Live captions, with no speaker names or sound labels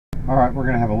Alright, we're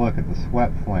going to have a look at the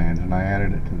swept flange, and I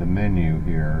added it to the menu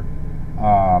here.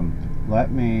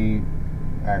 Let me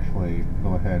actually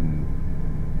go ahead and...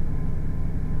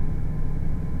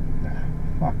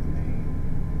 fuck me.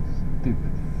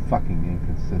 Stupid fucking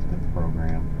inconsistent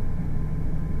program.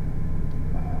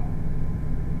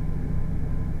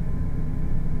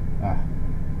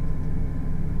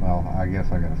 Well, I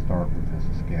guess I gotta start with this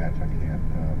sketch. I can't,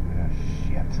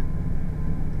 shit.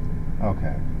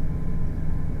 Okay.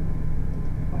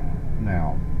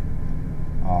 Now,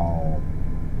 I'll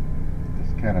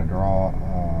just kind of draw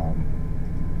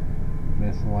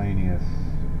miscellaneous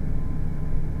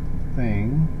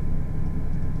thing.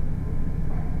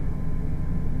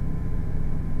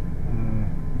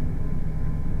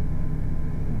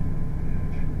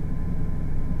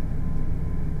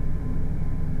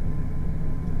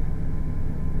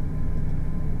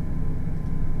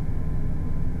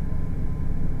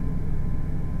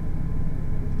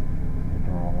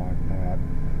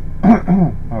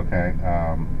 Okay,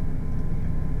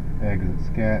 exit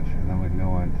sketch, and then we can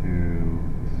go into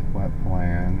swept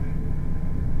flange,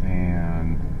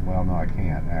 and, well, no, I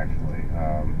can't, actually.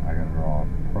 I gotta draw a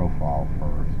profile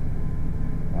first.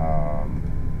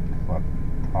 Swept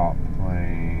top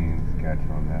plane, sketch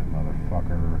on that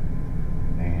motherfucker,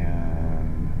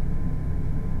 and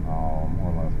I'll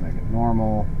more or less make it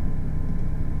normal,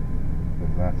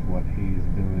 because that's what he's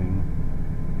doing.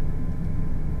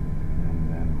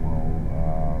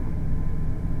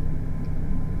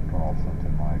 Draw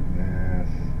something like this.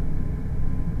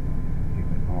 Keep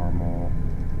it normal.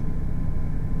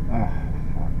 Ah,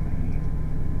 fuck me.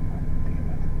 God damn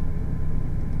it.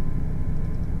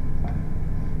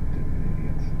 Stupid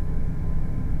idiots.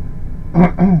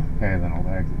 Okay, then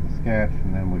I'll exit the sketch,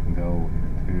 and then we can go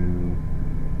to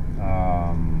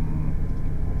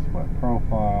swept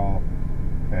profile.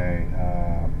 Okay,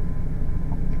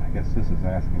 I guess this is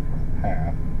asking for a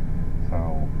path,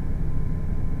 so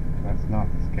that's not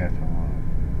the sketch I want.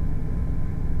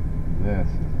 This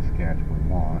is the sketch we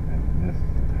want, and this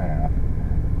is the path.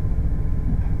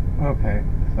 Okay,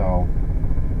 so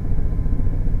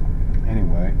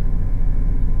anyway.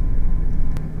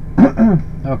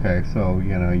 Okay, so,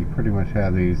 you pretty much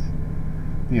have these,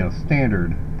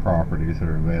 standard properties that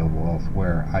are available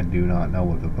elsewhere. I do not know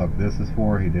what the fuck this is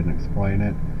for. He didn't explain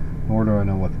it. Nor do I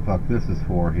know what the fuck this is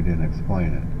for. He didn't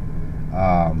explain it.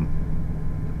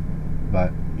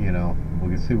 But, we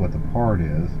can see what the part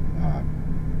is. I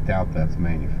doubt that's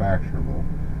manufacturable.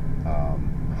 I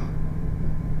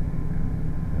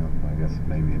guess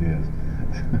maybe it is.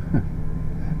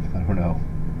 I don't know.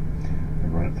 They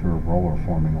run it through a roller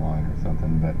forming line or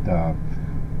something. But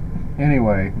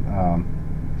anyway,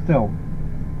 still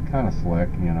kind of slick,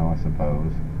 I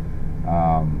suppose.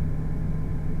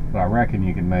 But I reckon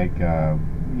you can make,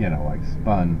 like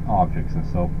spun objects and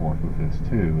so forth with this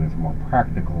too. It's a more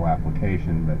practical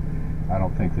application, but I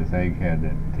don't think this egghead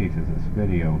that teaches this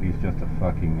video, he's just a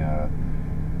fucking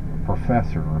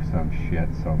professor or some shit.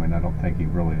 So, I don't think he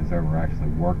really has ever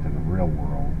actually worked in the real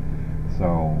world.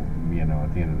 So,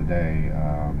 at the end of the day,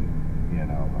 I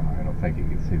don't think you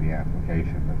can see the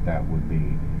application, but that would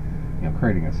be,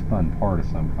 creating a spun part of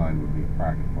some kind would be a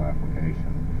practical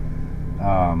application.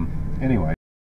 Anyway.